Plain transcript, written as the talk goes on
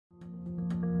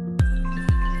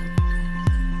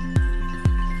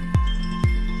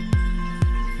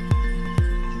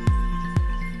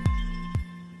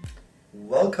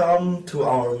welcome to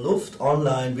our Lufft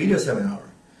online video seminar.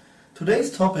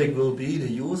 Today's topic will be the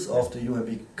use of the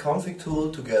UMB Config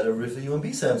Tool together with the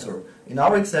UMB sensor, in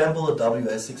our example a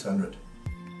WS600.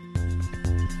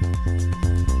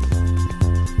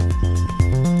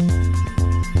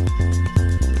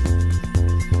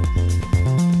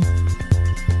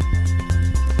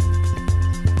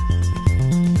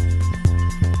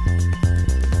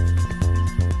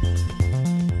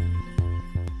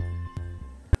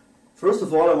 First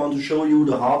of all, I want to show you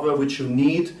the hardware which you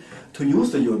need to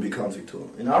use the UMB Config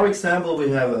Tool. In our example, we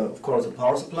have, of course, a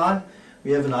power supply.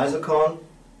 We have an isocon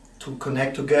to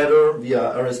connect together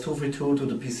via RS-232 to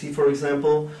the PC, for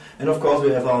example. And of course, we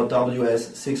have our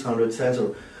WS600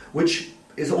 sensor, which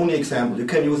is only example. You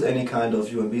can use any kind of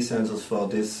UMB sensors for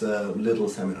this little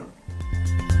seminar.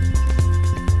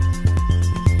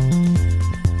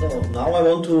 So now I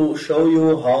want to show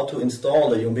you how to install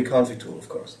the UMB Config Tool, of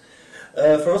course.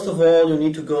 First of all, you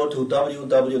need to go to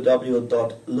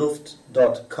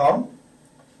www.lufft.com.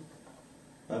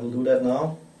 I will do that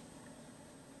now.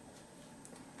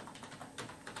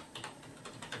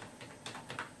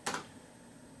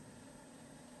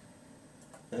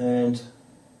 And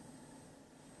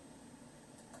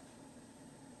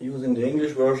using the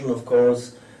English version, of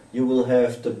course, you will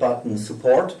have the button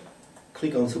Support.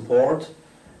 Click on Support.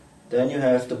 Then you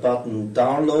have the button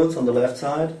Downloads on the left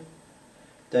side.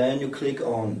 Then you click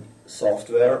on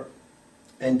Software,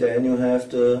 and then you have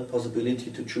the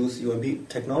possibility to choose UMB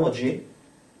technology.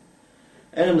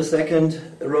 And in the second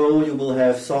row you will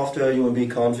have Software UMB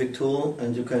Config Tool,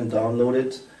 and you can download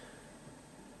it.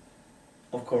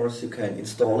 Of course, you can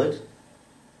install it.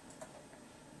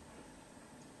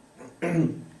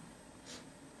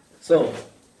 So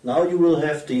now you will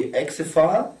have the exe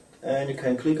file, and you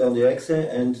can click on the exe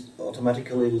and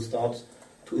automatically it will start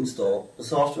to install the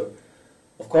software.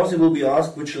 Of course, you will be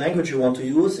asked which language you want to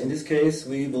use. In this case,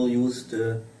 we will use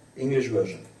the English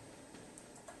version.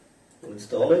 We'll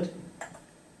install it.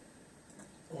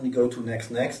 Only go to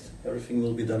Next, Next. Everything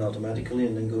will be done automatically,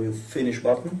 and then go to Finish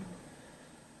button.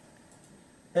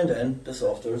 And then the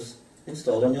software is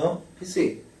installed on your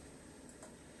PC.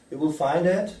 You will find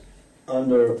that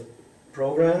under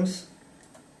Programs,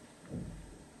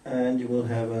 and you will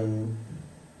have a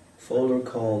folder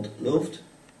called Lufft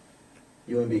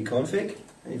UMB Config.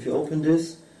 And if you open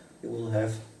this, you will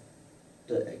have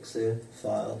the exe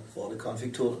file for the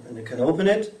config tool, and you can open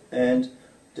it, and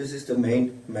this is the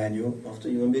main menu of the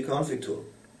UMB Config Tool.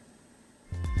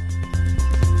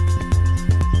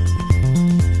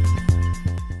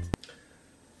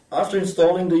 After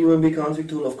installing the UMB Config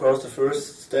Tool, of course, the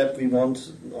first step we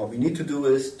need to do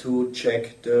is to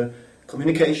check the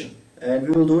communication, and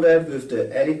we will do that with the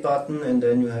Edit button, and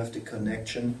then you have the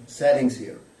connection settings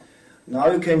here.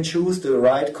 Now you can choose the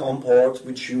right COM port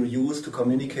which you use to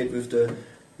communicate with the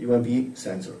UMB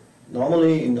sensor.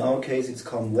 Normally, in our case, it's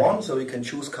COM1, so you can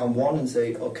choose COM1 and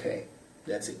say, OK,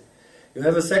 that's it. You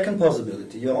have a second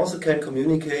possibility. You also can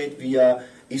communicate via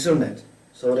Ethernet.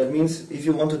 So that means if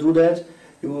you want to do that,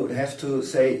 you have to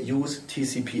say use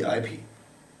TCP/IP.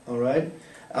 Alright?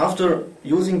 After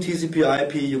using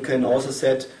TCP/IP, you can also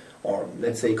set, or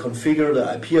let's say configure the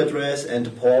IP address and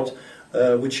the port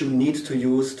which you need to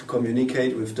use to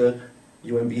communicate with the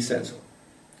UMB sensor.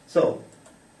 So,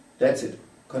 that's it.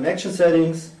 Connection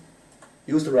settings,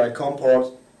 use the right COM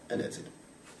port, and that's it.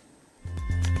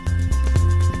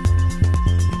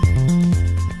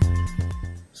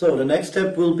 So, the next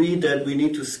step will be that we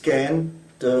need to scan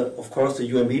of course, the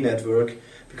UMB network,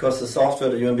 because the software,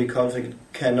 the UMB config,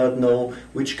 cannot know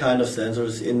which kind of sensor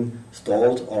is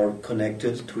installed or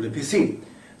connected to the PC.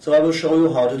 So I will show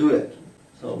you how to do that.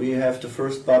 So we have the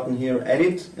first button here,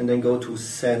 Edit, and then go to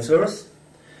Sensors,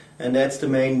 and that's the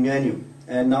main menu.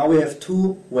 And now we have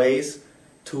two ways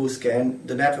to scan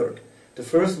the network. The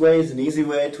first way is an easy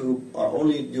way to,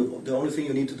 the only thing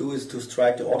you need to do is to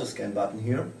strike the auto scan button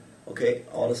here. Okay,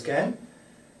 auto scan.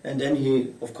 And then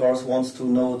he, of course, wants to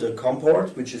know the COM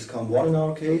port, which is COM1 in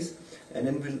our case, and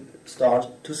then we'll start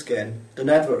to scan the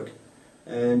network.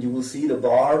 And you will see the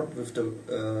bar with the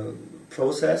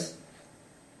process.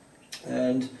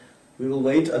 And we will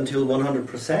wait until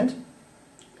 100%,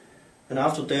 and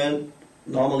after that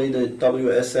normally the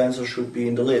WS sensor should be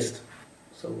in the list,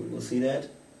 so we will see that.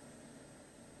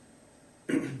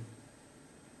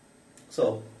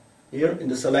 So here in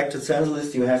the selected sensor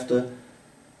list you have the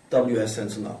WS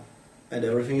sensor now, and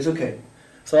everything is okay.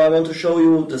 So I want to show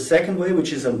you the second way,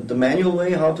 which is the manual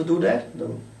way how to do that.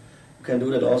 You can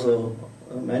do that also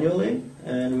manually,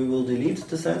 and we will delete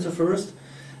the sensor first.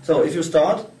 So if you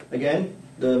start again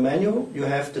the menu, you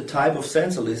have the type of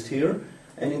sensor list here,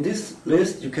 And in this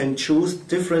list, you can choose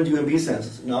different UMB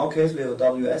sensors. In our case, we have a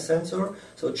WS sensor.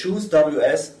 So choose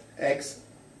WS X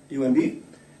UMB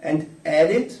and add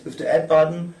it with the add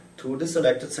button to the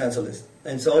selected sensor list.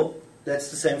 And so that's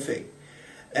the same thing.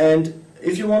 And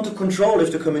if you want to control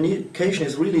if the communication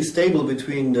is really stable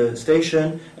between the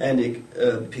station and the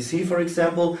PC, for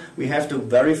example, we have the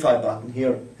verify button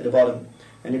here at the bottom.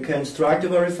 And you can strike the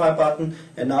verify button,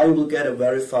 and now you will get a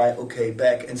verify OK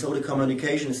back. And so the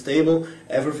communication is stable,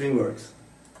 everything works.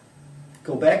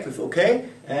 Go back with OK,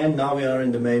 and now we are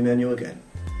in the main menu again.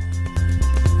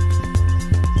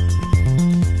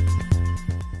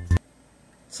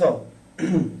 So,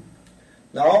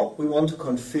 now we want to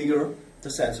configure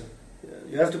the sensor.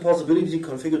 You have the possibility to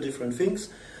configure different things.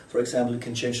 For example, you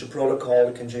can change the protocol,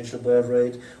 you can change the baud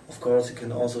rate. Of course, you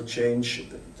can also change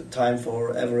the time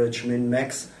for average, min,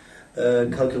 max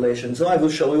calculation. So I will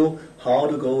show you how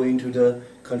to go into the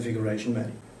configuration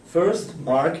menu. First,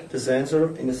 mark the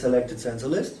sensor in the selected sensor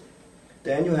list.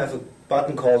 Then you have a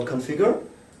button called Configure,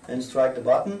 and strike the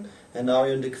button, and now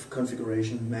you're in the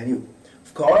configuration menu.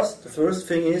 Of course, the first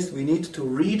thing is we need to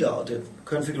read out the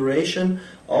configuration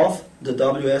of the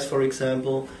WS, for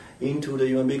example, into the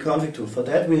UMB Config Tool. For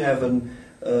that we have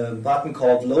a button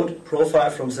called Load Profile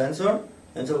from Sensor,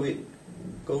 and so we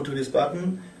go to this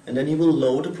button and then he will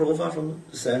load the profile from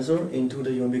the sensor into the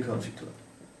UMB Config Tool.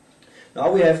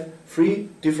 Now we have three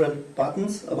different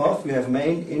buttons above. We have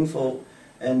Main, Info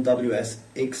and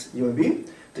WSX UMB.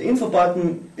 The Info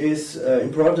button is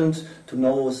important to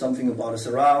know something about a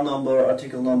serial number,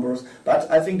 article numbers, but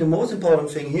I think the most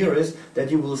important thing here is that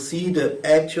you will see the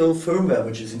actual firmware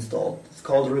which is installed. It's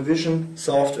called revision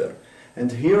software.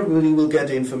 And here you will get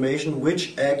the information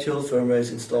which actual firmware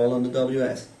is installed on the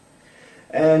WS.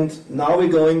 And now we're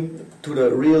going to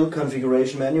the real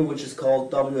configuration menu, which is called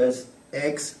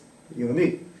WSX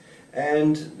UMB.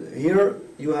 And here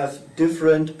you have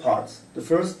different parts. The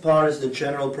first part is the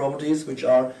general properties, which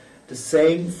are the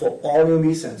same for all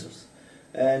UMB sensors.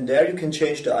 And there you can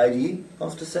change the ID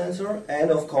of the sensor,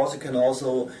 and of course you can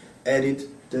also edit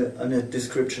a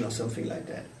description or something like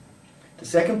that. The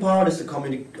second part is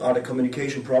the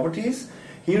communication properties.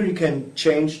 Here you can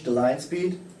change the line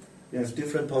speed. You have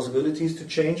different possibilities to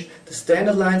change. The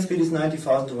standard line speed is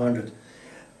 90,200.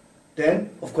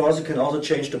 Then, of course, you can also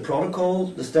change the protocol.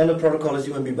 The standard protocol is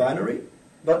UMB binary,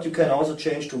 but you can also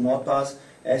change to Modbus,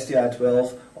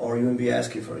 SDI12 or UMB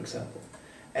ASCII, for example.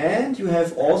 And you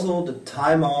have also the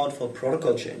timeout for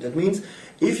protocol change. That means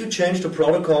if you change the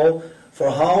protocol, for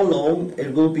how long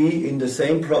it will be in the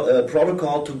same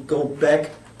protocol to go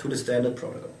back to the standard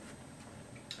protocol.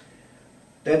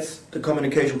 That's the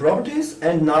communication properties,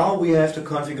 and now we have the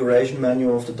configuration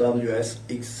menu of the WS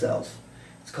itself.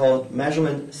 It's called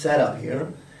measurement setup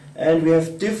here, and we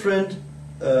have different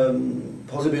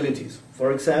possibilities.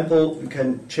 For example, you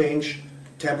can change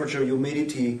temperature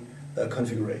humidity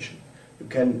configuration.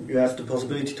 You have the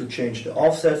possibility to change the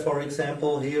offset, for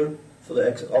example, here for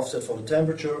the offset for the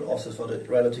temperature, offset for the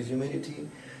relative humidity.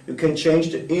 You can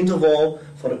change the interval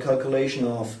for the calculation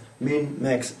of min,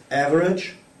 max,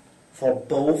 average for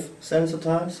both sensor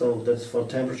types, so that's for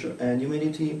temperature and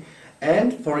humidity.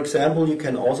 And, for example, you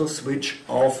can also switch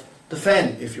off the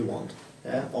fan if you want,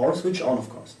 or switch on, of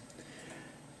course.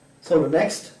 So the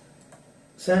next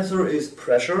sensor is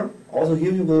pressure. Also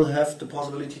here you will have the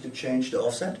possibility to change the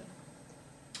offset.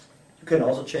 You can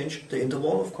also change the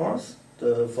interval, of course,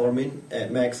 for min,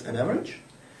 max and average.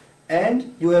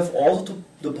 And you have also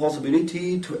the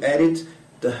possibility to edit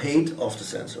the height of the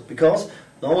sensor, because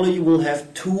normally you will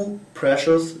have two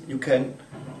pressures you can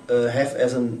have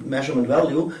as a measurement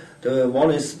value.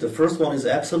 The first one is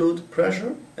absolute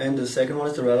pressure, and the second one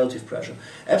is the relative pressure.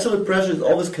 Absolute pressure is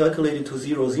always calculated to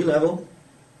 0 Z level,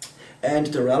 and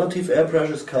the relative air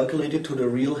pressure is calculated to the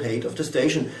real height of the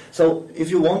station. So if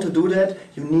you want to do that,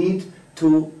 you need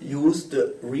to use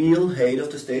the real height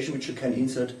of the station, which you can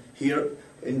insert here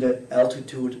in the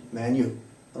altitude menu.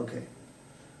 Okay.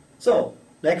 So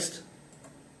next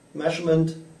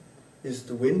measurement is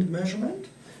the wind measurement,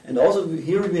 and also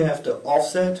here we have the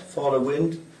offset for the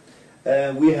wind.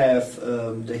 We have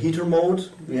the heater mode.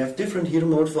 We have different heater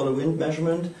modes for the wind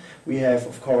measurement. We have,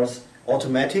 of course,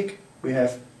 automatic. We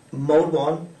have mode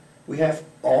 1. We have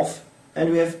off,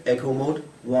 and we have echo mode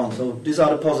 1. So these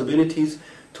are the possibilities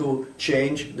to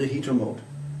change the heater mode.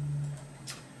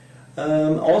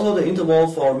 Also the interval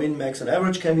for min, max and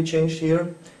average can be changed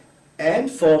here. And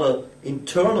for the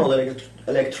internal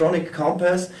electronic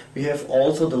compass, we have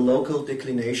also the local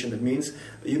declination. That means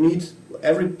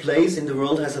every place in the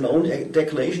world has an own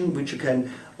declination, which you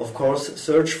can of course,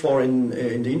 search for in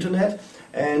the internet.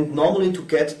 And normally to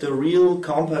get the real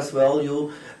compass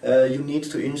value, you need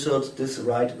to insert this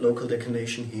right local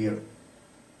declination here.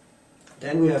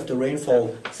 Then we have the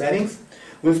rainfall settings.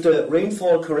 With the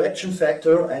rainfall correction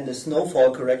factor and the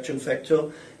snowfall correction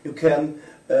factor, you can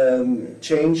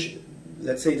change,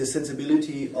 let's say, the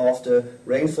sensibility of the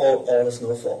rainfall or the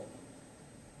snowfall.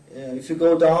 If you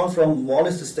go down from 1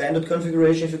 is the standard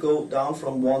configuration. If you go down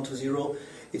from 1 to 0,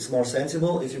 it's more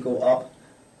sensible. If you go up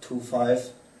to 5,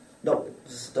 no,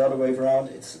 it's the other way around.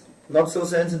 It's not so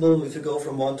sensible if you go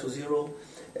from 1 to 0,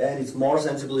 and it's more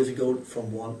sensible if you go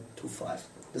from 1 to 5.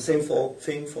 The same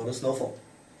thing for the snowfall.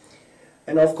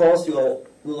 And of course, you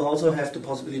will also have the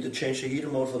possibility to change the heater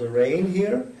mode for the rain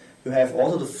here. You have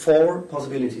also the 4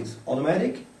 possibilities: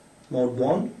 automatic, mode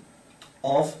 1,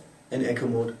 off, and echo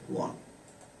mode 1.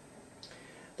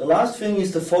 The last thing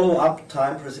is the follow-up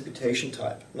time precipitation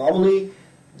type. Normally,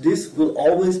 this will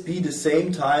always be the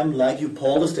same time like you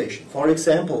poll the station. For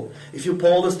example, if you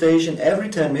poll the station every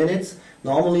 10 minutes,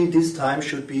 normally this time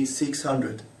should be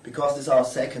 600, because these are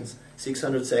seconds,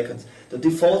 600 seconds. The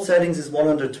default settings is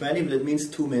 120, but it means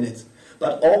 2 minutes.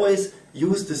 But always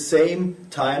use the same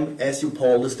time as you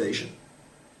poll the station.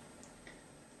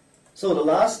 So the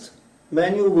last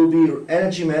menu will be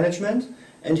energy management,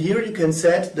 and here you can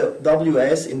set the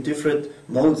WS in different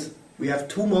modes. We have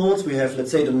 2 modes. We have,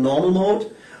 let's say, the normal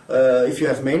mode. If you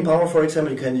have main power, for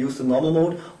example, you can use the normal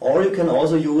mode, or you can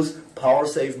also use power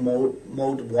save mode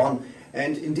 1.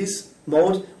 And in this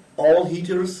mode, all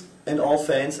heaters and all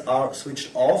fans are switched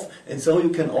off, and so you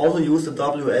can also use the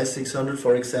WS600,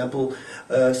 for example,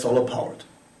 solar powered.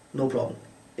 No problem.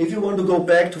 If you want to go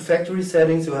back to factory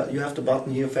settings, you have the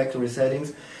button here, factory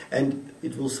settings, and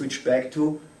it will switch back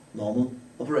to normal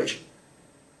operation.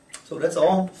 So that's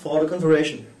all for the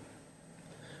configuration.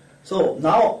 So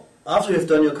now, after you've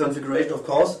done your configuration, of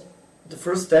course, the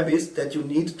first step is that you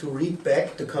need to read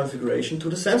back the configuration to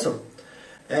the sensor.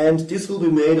 And this will be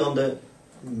made on the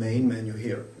main menu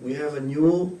here. We have a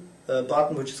new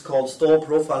button which is called Store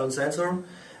Profile on Sensor.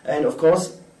 And of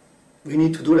course, we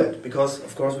need to do that because,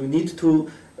 of course, we need to,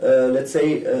 let's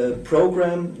say,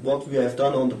 program what we have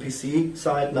done on the PC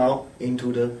side now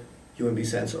into the UMB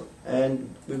sensor.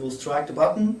 And we will strike the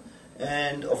button.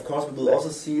 And of course we will also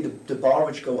see the bar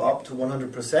which go up to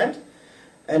 100%,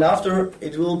 and after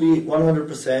it will be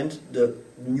 100%, the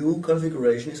new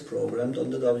configuration is programmed on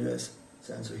the WS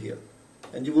sensor here.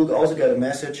 And you will also get a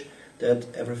message that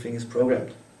everything is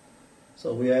programmed.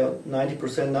 So we are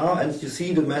 90% now, and you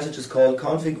see the message is called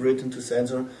config written to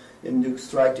sensor, and you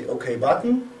strike the OK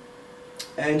button,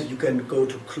 and you can go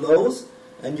to close,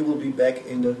 and you will be back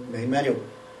in the main menu.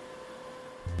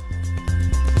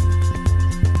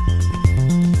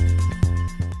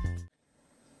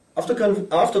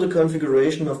 After the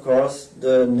configuration, of course,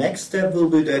 the next step will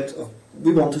be that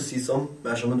we want to see some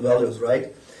measurement values,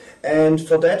 right? And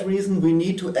for that reason, we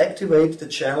need to activate the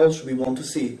channels we want to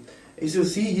see. As you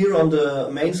see here on the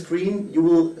main screen, you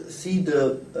will see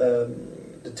the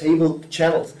table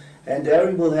channels, and there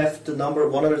you will have the number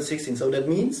 116. So that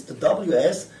means the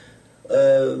WS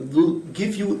will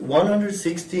give you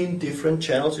 116 different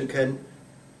channels you can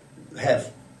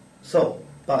have.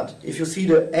 But if you see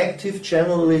the active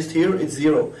channel list here, it's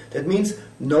 0. That means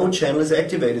no channel is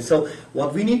activated. So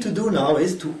what we need to do now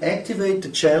is to activate the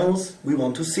channels we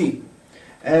want to see.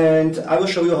 And I will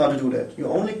show you how to do that. You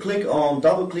only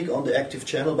double click on the active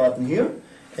channel button here,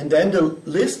 and then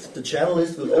the channel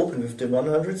list will open with the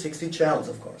 160 channels,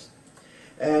 of course.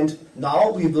 And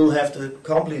now we will have the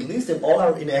complete list, and all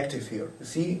are inactive here. You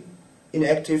see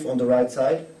inactive on the right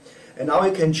side. And now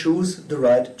you can choose the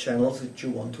right channels that you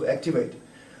want to activate.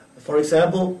 For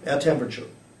example, air temperature.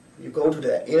 You go to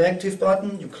the inactive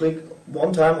button, you click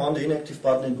one time on the inactive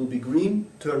button, it will be green,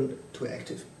 turn to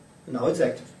active. And now it's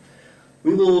active. I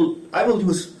will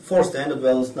use 4 standard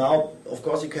values now. Of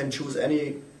course, you can choose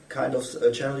any kind of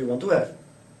channel you want to have.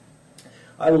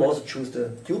 I will also choose the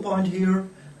dew point here.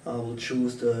 I will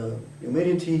choose the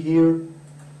humidity here.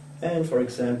 And for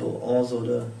example, also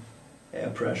the air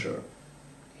pressure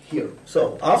here.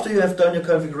 So after you have done your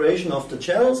configuration of the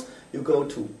channels, you go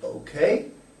to OK,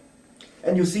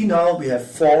 and you see now we have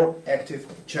 4 active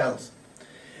channels.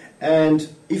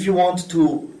 And if you want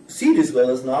to see these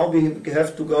values now, we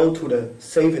have to go to the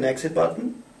Save and Exit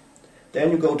button.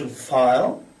 Then you go to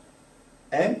File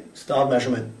and Start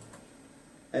Measurement.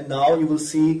 And now you will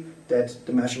see that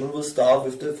the measurement will start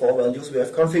with the 4 values we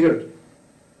have configured.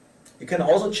 You can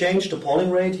also change the polling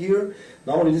rate here.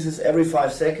 Normally this is every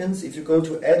 5 seconds. If you go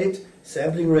to Edit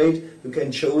Sampling Rate, you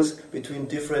can choose between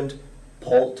different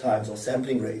poll times or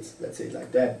sampling rates, let's say it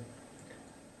like that.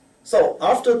 So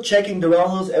after checking the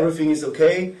values, everything is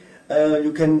okay.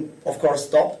 You can of course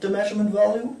stop the measurement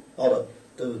value or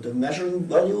the measuring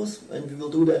values, and we will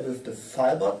do that with the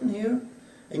file button here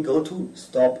and go to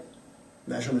stop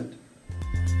measurement.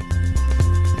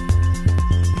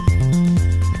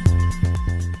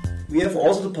 We have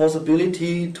also the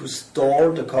possibility to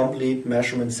store the complete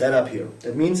measurement setup here.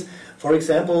 That means, for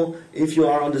example, if you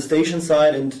are on the station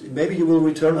side and maybe you will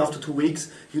return after 2 weeks,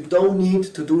 you don't need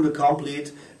to do the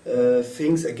complete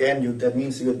things again. That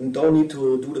means you don't need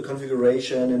to do the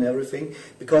configuration and everything,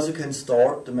 because you can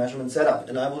store the measurement setup.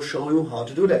 And I will show you how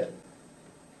to do that.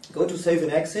 Go to Save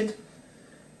and Exit,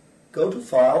 go to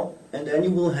File, and then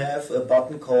you will have a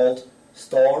button called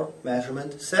Store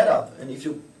Measurement Setup. And if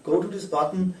you go to this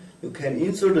button, you can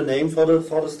insert a name for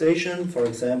the station, for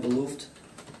example Lufft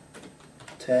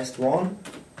test 1,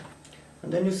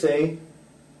 and then you say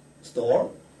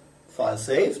store, file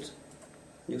saved,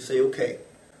 you say OK.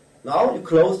 Now you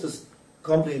close this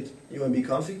complete UMB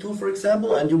Config Tool, for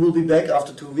example, and you will be back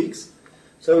after 2 weeks.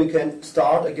 So you can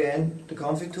start again the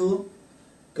Config Tool,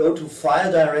 go to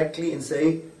File directly and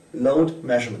say Load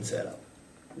Measurement Setup.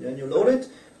 Then you load it,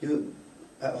 you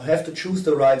have to choose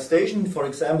the right station, for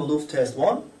example Lufft test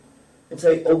 1, and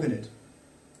say open it.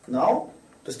 Now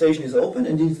the station is open,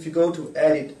 and if you go to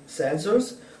Edit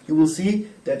Sensors, you will see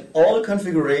that all the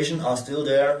configuration are still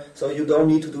there, so you don't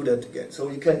need to do that again. So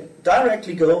you can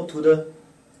directly go to the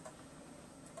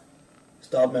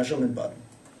Start Measurement button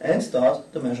and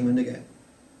start the measurement again.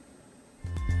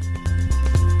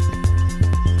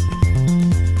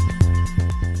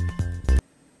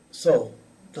 So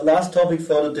the last topic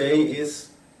for the day is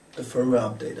the firmware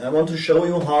update. I want to show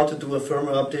you how to do a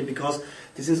firmware update, because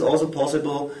this is also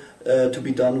possible to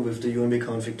be done with the UMB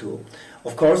Config Tool.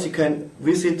 Of course, you can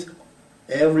visit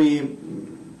every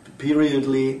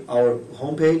periodically our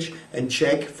homepage and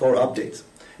check for updates.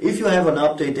 If you have an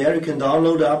update there, you can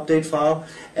download the update file,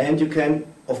 and you can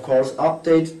of course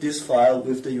update this file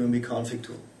with the UMB Config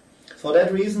Tool. For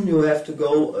that reason, you have to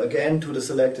go again to the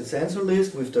selected sensor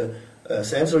list with the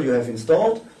sensor you have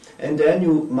installed, and then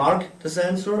you mark the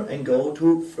sensor and go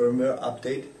to Firmware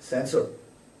Update Sensor.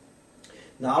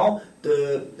 Now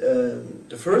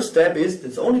the first step is,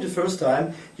 it's only the first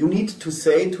time, you need to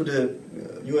say to the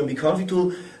UMB Config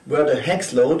Tool where the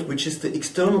hex load, which is the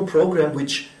external program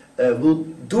which will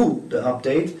do the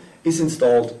update, is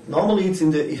installed. Normally it's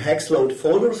in the hex load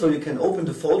folder, so you can open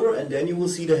the folder and then you will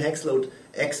see the hex load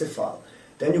exe file.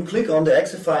 Then you click on the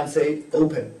exe file and say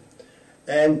open.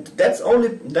 And that's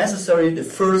only necessary the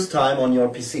first time on your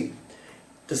PC.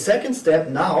 The second step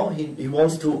now, he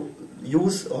wants to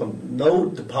use or know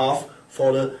the path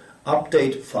for the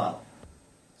update file.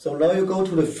 So now you go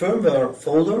to the firmware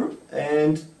folder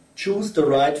and choose the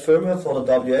right firmware for the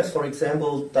WS, for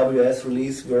example WS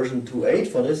release version 2.8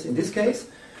 for this, in this case.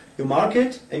 You mark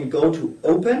it and go to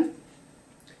open,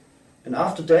 and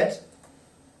after that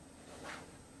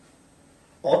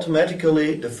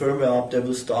automatically the firmware update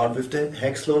will start with the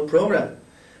hex load program.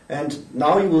 And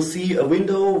now you will see a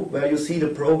window where you see the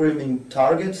programming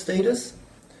target status,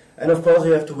 and of course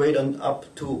you have to wait on up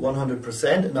to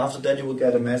 100%, and after that you will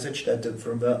get a message that the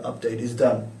firmware update is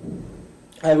done.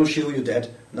 I will show you that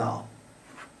now.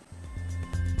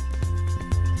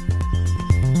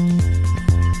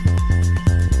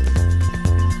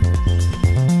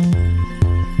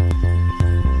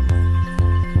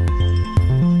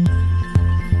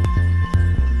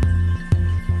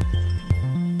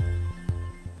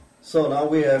 So now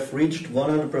we have reached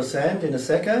 100% in a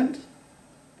second,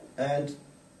 and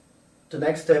the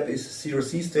next step is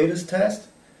CRC status test,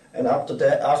 and after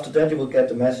that you will get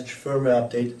the message firmware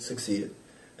update succeeded.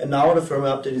 And now the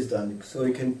firmware update is done, so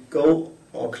you can go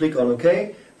or click on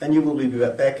OK, and you will be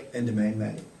back in the main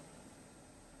menu.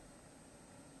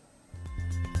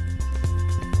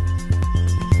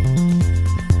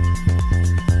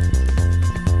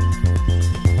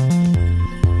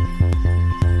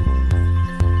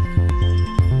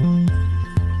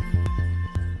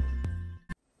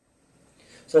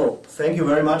 So, thank you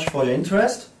very much for your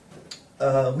interest.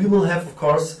 We will have, of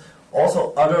course,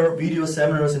 also other video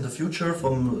seminars in the future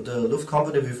from the Lufft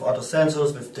company with other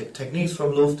sensors, with techniques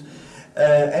from Lufft.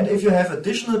 And if you have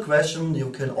additional questions, you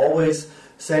can always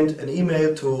send an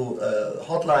email to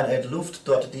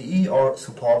hotline@lufft.de or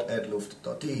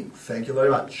support@lufft.de. Thank you very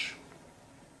much.